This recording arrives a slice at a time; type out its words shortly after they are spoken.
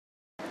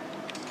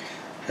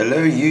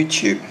Hello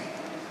YouTube.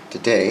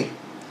 Today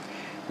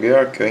we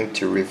are going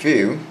to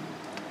review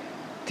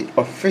the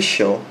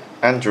official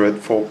Android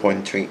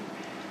 4.3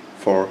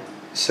 for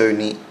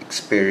Sony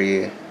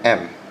Xperia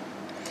M.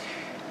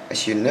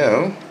 As you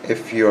know,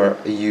 if you are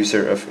a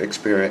user of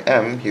Xperia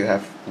M, you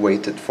have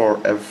waited for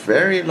a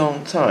very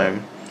long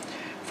time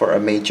for a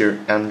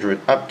major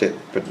Android update,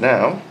 but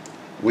now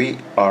we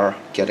are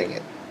getting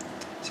it.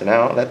 So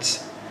now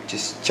let's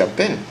just jump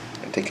in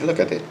and take a look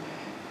at it.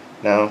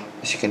 Now,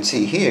 as you can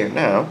see here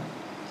now,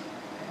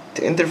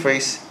 the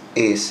interface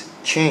is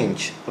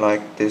changed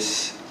like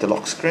this, the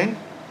lock screen.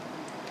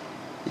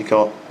 You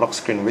got lock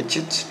screen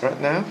widgets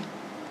right now.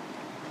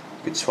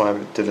 You could swipe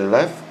it to the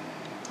left,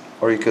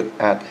 or you could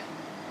add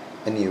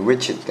a new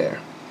widget there.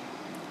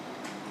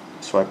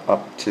 Swipe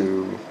up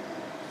to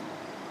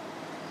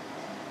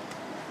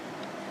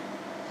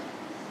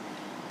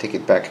take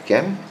it back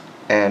again,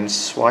 and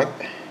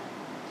swipe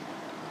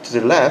to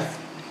the left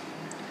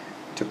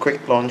to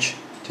quick launch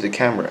to the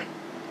camera.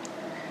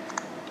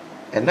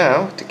 And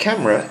now the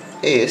camera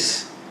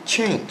is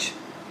changed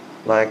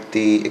like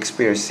the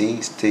Xperia C,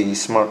 the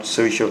smart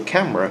social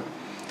camera.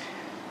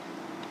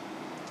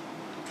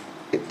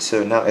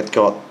 So now it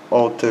got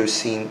auto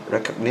scene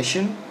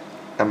recognition,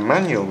 a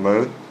manual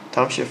mode,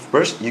 time shift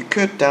burst. You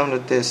could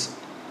download this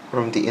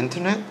from the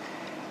internet.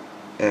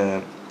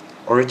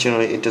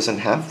 Originally it doesn't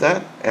have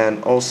that,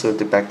 and also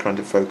the background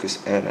to focus,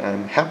 and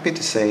I'm happy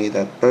to say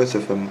that both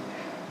of them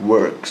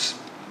works.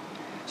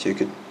 So you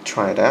could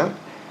try it out.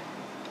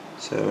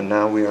 So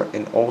now we are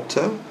in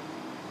auto.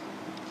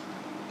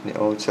 In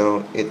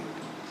auto it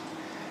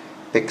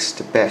picks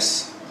the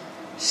best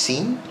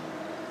scene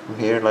from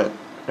here, like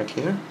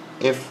here.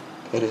 If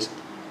it is,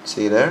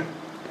 see there,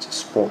 it's a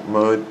sport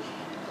mode,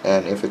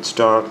 and if it's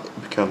dark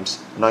it becomes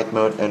night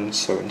mode, and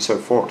so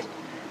forth.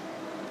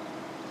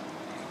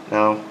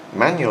 Now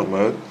manual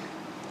mode,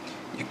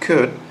 you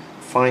could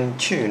fine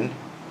tune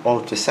all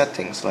of the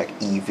settings like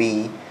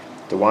EV,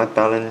 the white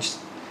balance,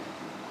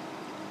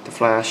 the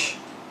flash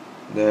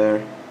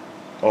there,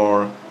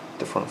 or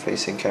the front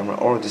facing camera,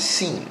 or the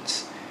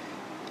scenes.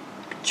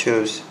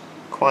 Choose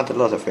quite a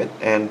lot of it,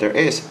 and there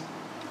is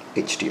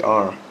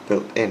HDR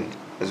built in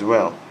as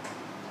well.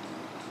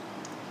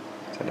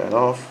 Turn that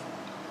off,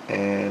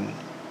 and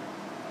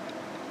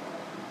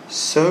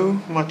so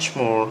much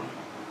more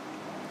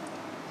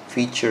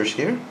features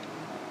here,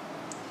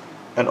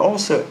 and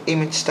also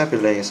image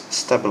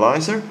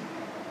stabilizer.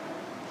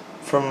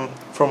 From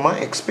my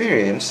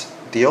experience,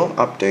 the old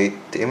update,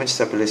 the image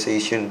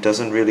stabilization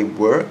doesn't really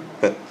work,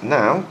 but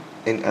now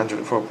in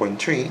Android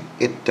 4.3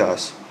 it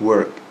does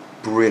work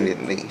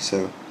brilliantly,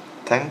 so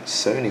thanks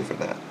Sony for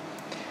that.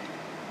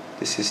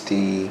 This is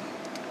the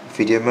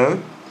video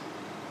mode.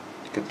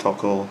 You could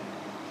toggle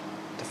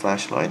the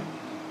flashlight.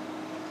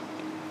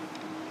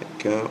 There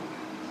you go.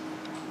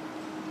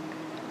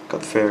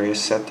 Got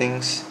various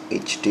settings,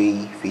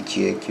 HD,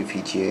 VGA,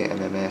 QVGA,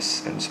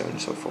 MMS, and so on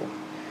and so forth.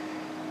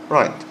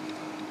 Right.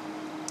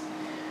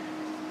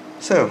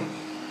 So,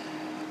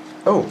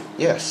 oh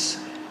yes,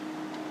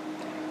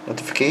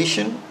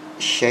 notification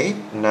shape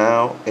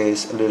now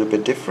is a little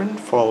bit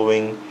different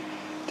following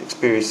the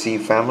Xperia C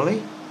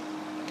family.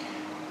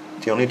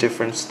 The only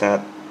difference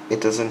that it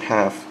doesn't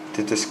have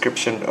the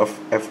description of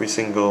every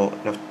single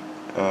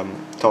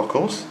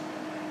toggles.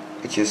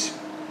 It's just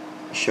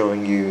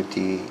showing you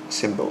the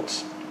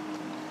symbols.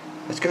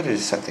 Let's go to the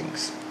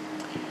settings.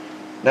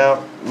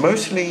 Now,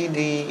 mostly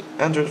the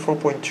Android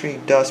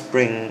 4.3 does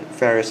bring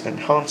various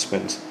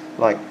enhancements.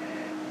 Like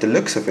the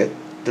looks of it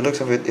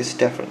is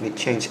definitely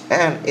changed,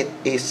 and it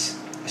is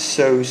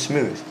so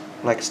smooth.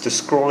 Like the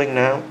scrolling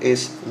now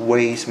is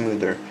way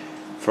smoother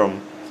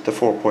from the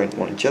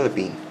 4.1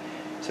 Jellybean.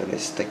 So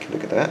let's take a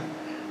look at that.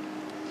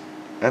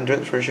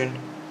 Android version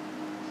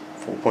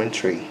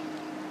 4.3.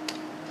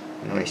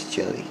 Nice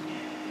jelly.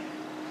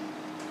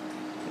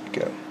 There you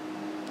go.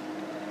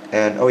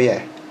 And oh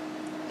yeah,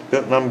 the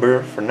build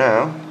number for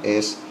now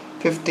is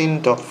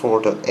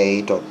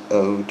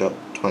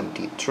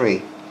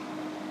 15.4.A.0.23.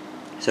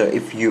 So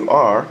if you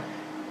are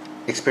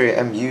Xperia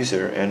M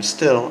user and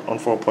still on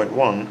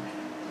 4.1,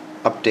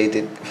 update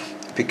it,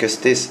 because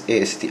this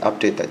is the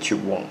update that you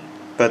want.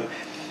 But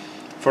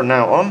for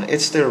now on,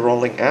 it's still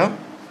rolling out,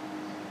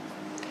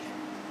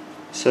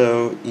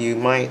 so you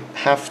might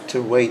have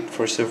to wait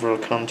for several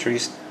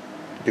countries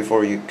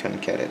before you can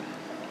get it.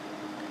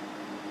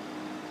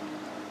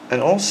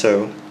 And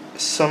also,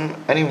 some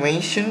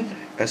animation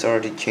has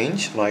already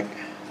changed, like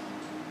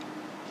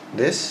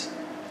this.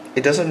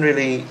 It doesn't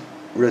really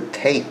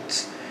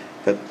rotate,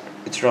 but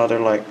it's rather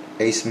like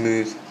a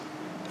smooth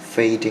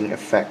fading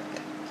effect,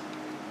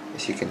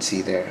 as you can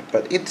see there.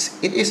 But it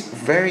is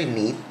very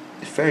neat,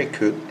 it's very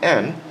good.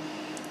 And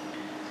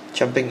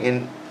jumping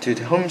into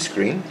the home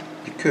screen,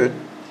 you could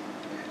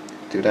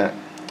do that,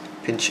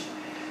 pinch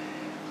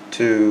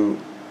to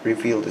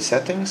reveal the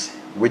settings.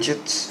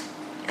 Widgets,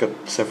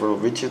 got several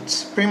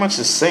widgets, pretty much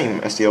the same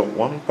as the old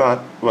one,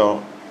 but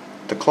well,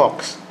 the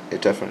clocks are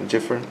definitely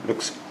different,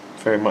 looks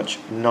very much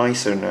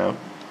nicer now.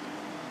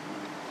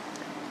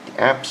 The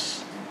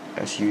apps,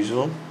 as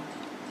usual,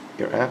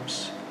 your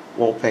apps,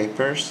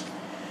 wallpapers,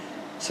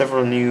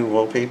 several new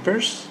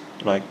wallpapers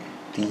like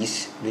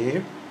these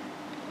there,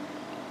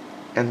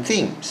 and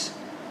themes.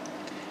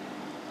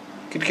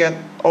 You could get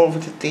all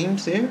of the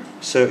themes there,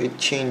 so it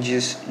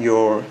changes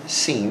your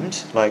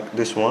themes. Like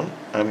this one,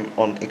 I'm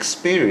on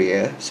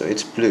Xperia, so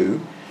it's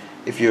blue.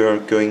 If you're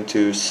going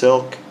to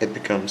Silk, it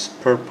becomes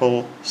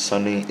purple,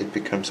 Sunny, it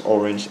becomes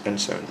orange, and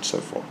so on and so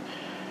forth.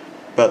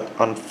 But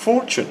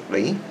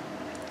unfortunately,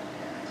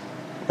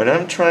 when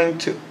I'm trying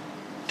to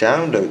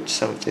download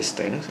some of these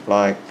things,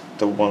 like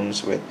the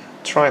ones with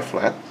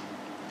tri-flat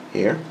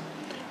here,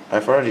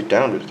 I've already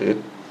downloaded it,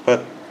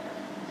 but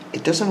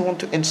it doesn't want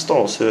to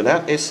install, so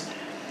that is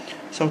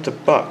some of the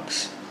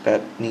bugs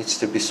that needs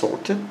to be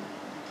sorted.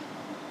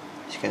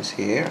 As you can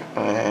see here,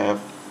 I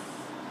have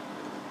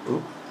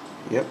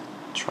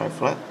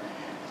tri-flat.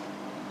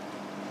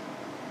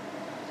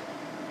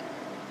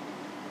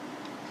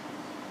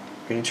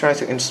 When you try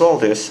to install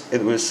this,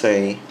 it will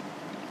say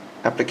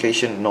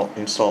application not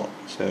installed.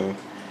 So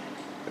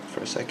wait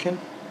for a second.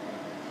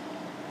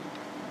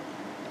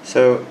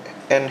 So,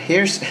 and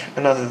here's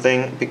another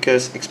thing,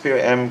 because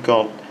Xperia M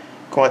got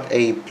quite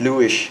a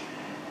bluish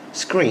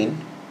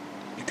screen,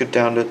 you could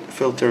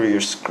filter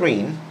your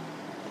screen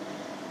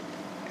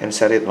and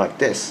set it like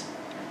this.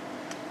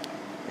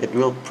 It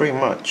will pretty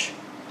much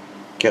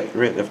get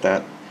rid of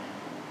that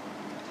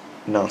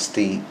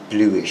nasty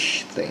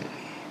bluish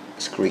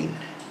screen.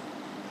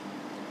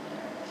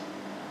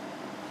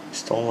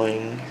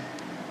 Installing,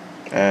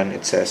 and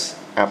it says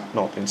app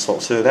not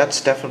installed. So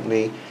that's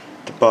definitely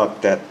the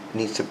bug that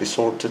needs to be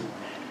sorted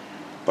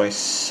by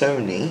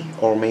Sony,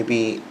 or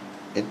maybe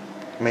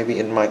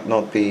it might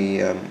not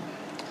be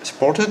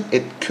supported.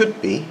 It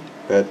could be,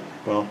 but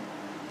well,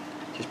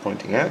 just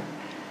pointing out.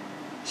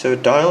 So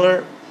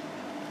dialer,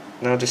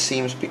 now the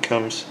seams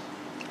becomes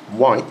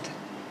white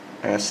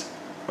as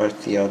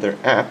with the other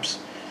apps.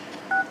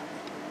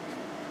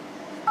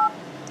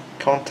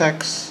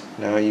 Contacts,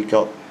 now you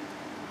got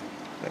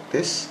like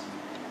this,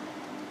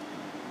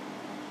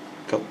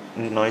 got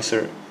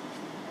nicer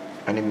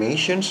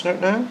animations right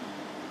now.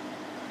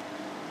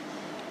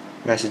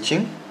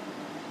 Messaging,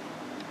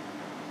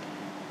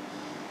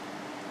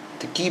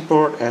 the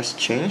keyboard has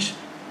changed,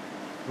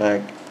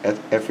 like at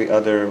every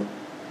other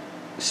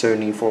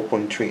Sony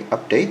 4.3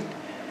 update.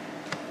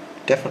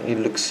 Definitely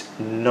looks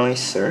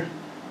nicer,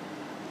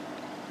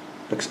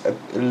 looks a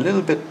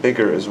little bit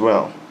bigger as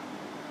well,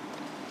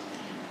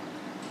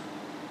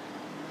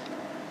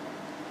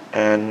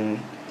 and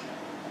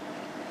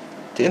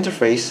the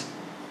interface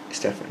is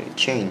definitely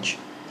changed.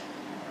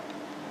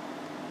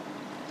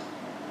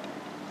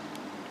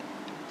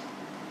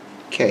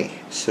 Okay,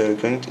 so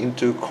going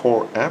into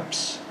core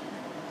apps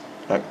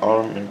like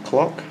alarm and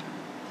clock,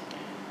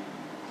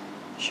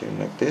 showing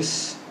like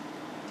this,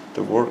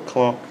 the word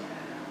clock,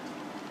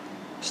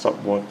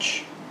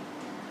 stopwatch,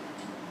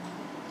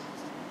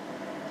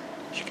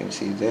 as you can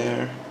see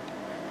there,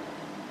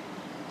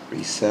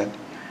 reset,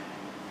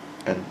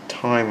 and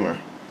timer.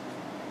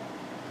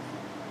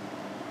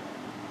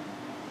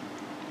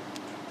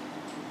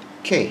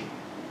 Okay,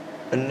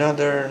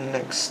 another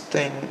next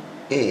thing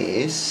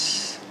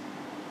is,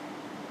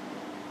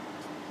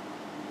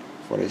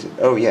 what is it?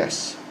 Oh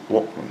yes,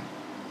 Walkman.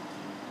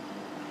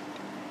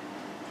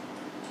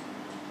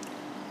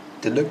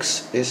 The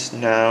looks is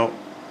now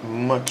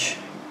much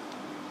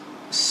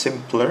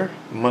simpler,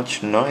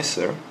 much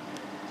nicer,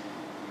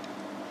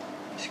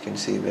 as you can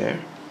see there.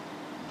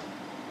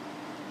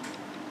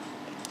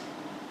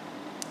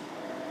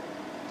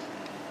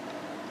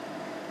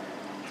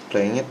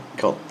 Playing it,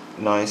 got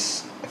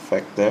nice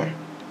effect there,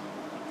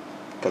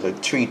 got a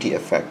 3D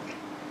effect.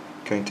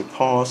 Going to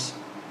pause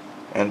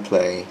and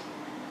play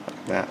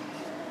like that.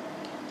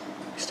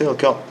 Still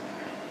got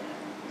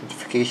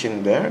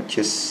notification there,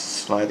 just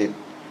slide it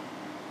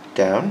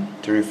down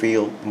to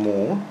reveal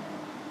more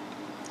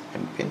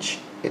and pinch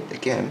it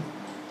again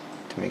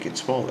to make it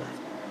smaller.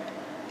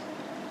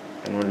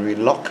 And when we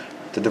lock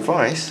the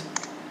device,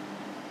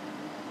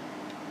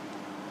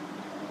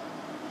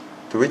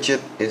 the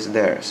widget is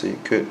there, so you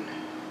could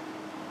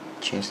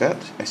change that.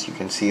 As you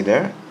can see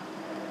there,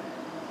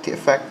 the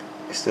effect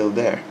is still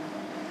there.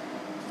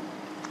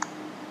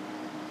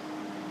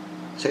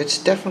 So it's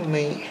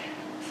definitely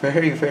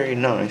very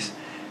nice,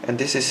 and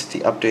this is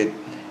the update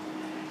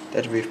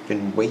that we've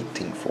been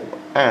waiting for,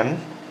 and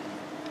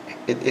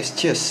it is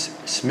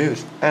just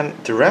smooth, and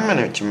the RAM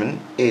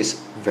management is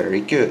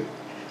very good.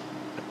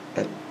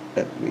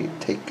 Let me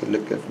take a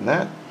look at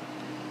that.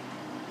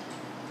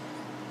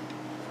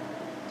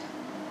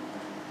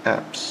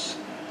 Apps.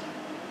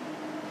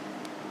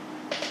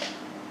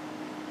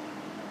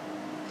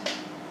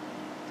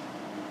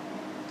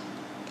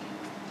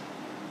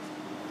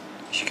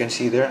 As you can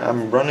see there,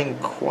 I'm running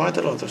quite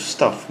a lot of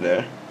stuff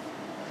there.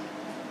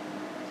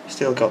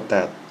 Still got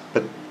that,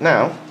 but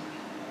now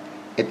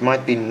it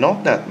might be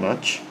not that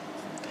much,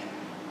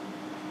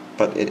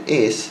 but it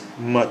is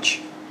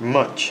much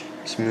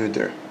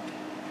smoother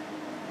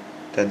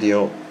than the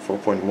old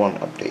 4.1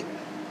 update.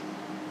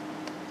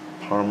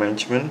 Power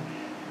management,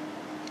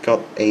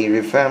 got a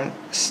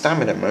revamped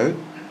stamina mode,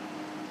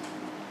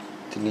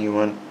 the new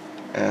one,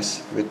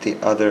 as with the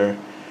other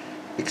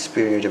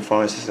Xperia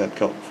devices that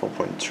got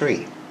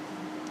 4.3.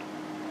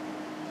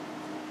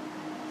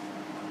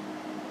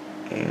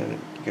 And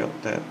you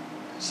got that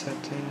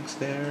settings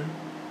there,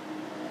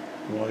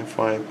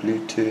 Wi-Fi,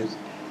 Bluetooth,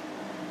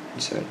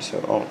 and so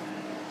on.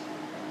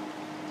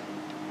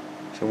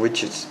 So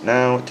widgets,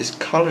 now this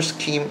color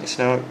scheme is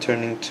now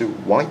turning to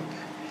white.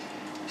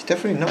 It's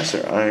definitely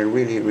nicer. I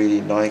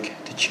really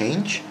like the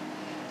change.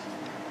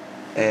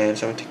 And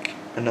so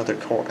another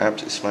core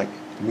app is like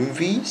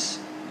movies.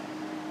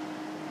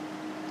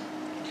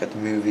 Got the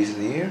movies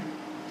there.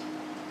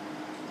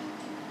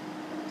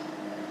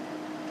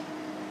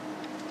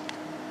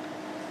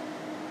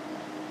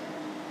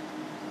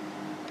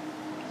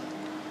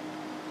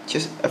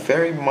 Just a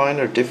very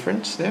minor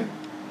difference there,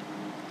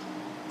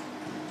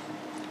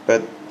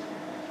 but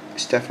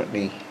it's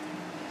definitely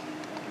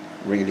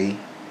really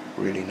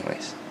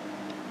nice.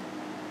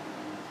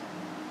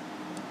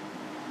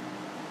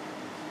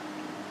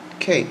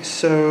 Okay,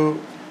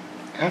 so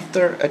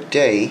after a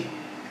day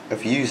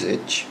of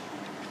usage,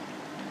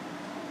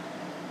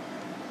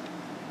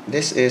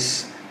 this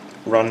is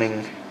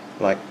running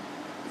like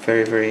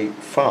very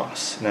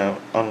fast now,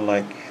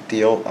 unlike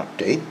the old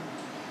update.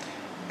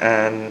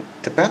 And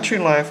the battery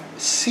life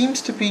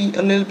seems to be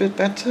a little bit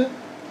better.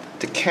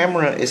 The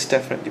camera is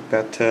definitely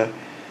better,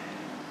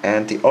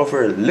 and the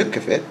overall look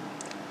of it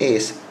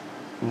is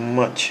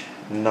much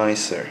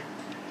nicer.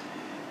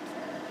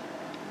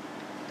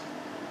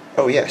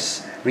 Oh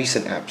yes,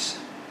 recent apps.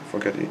 I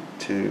forgot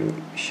to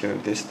show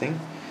this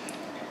thing.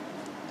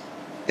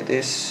 It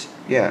is,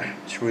 yeah,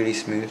 it's really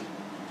smooth.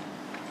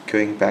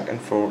 Going back and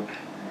forth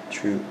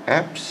through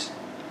apps.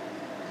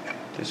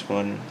 This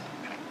one.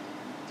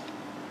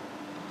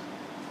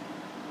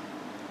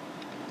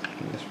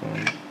 This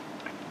one.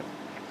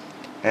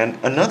 And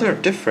another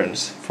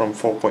difference from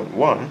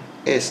 4.1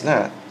 is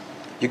that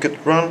you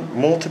could run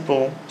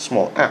multiple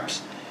small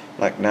apps.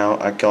 Like now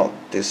I got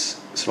this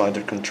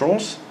slider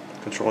controls,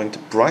 controlling the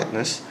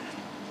brightness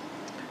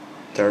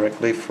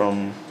directly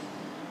from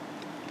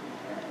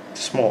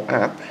the small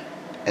app,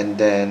 and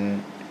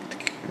then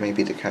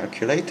maybe the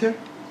calculator.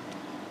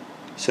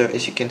 So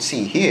as you can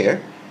see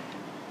here,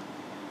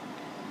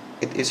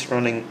 it is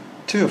running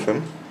two of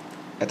them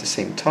at the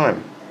same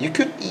time. You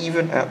could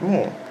even add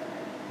more,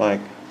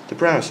 like the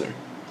browser.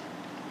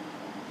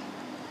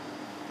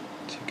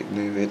 So you could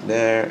move it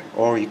there,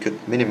 or you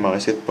could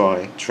minimize it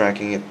by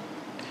dragging it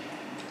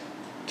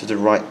to the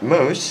right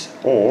most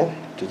or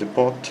to the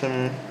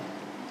bottom.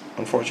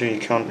 Unfortunately,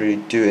 you can't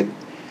really do it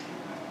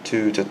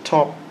to the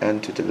top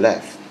and to the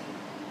left.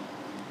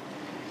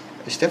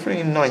 It's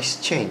definitely a nice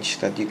change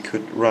that you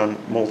could run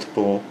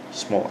multiple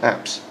small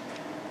apps.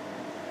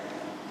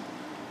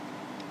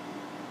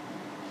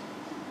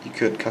 You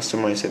could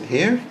customize it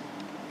here.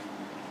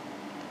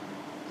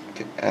 You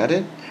could add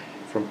it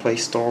from Play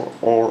Store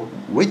or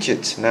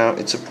widgets. Now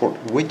it supports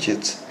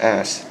widgets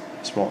as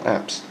small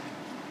apps,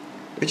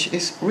 which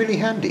is really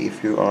handy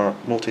if you are a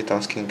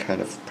multitasking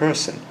kind of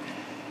person.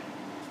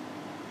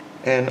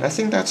 And I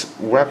think that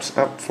wraps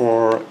up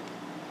for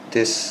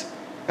this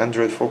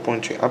Android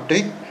 4.3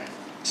 update.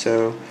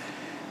 So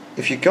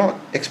if you got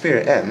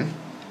Xperia M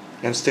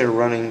and still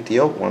running the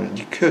old one,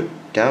 you could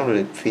download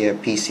it via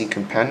PC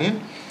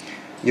Companion.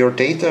 Your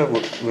data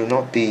will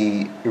not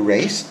be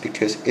erased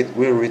because it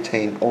will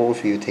retain all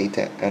of your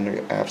data and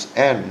your apps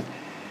and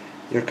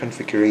your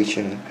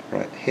configuration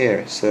right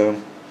here.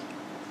 So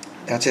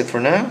that's it for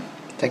now.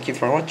 Thank you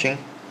for watching.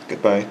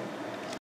 Goodbye.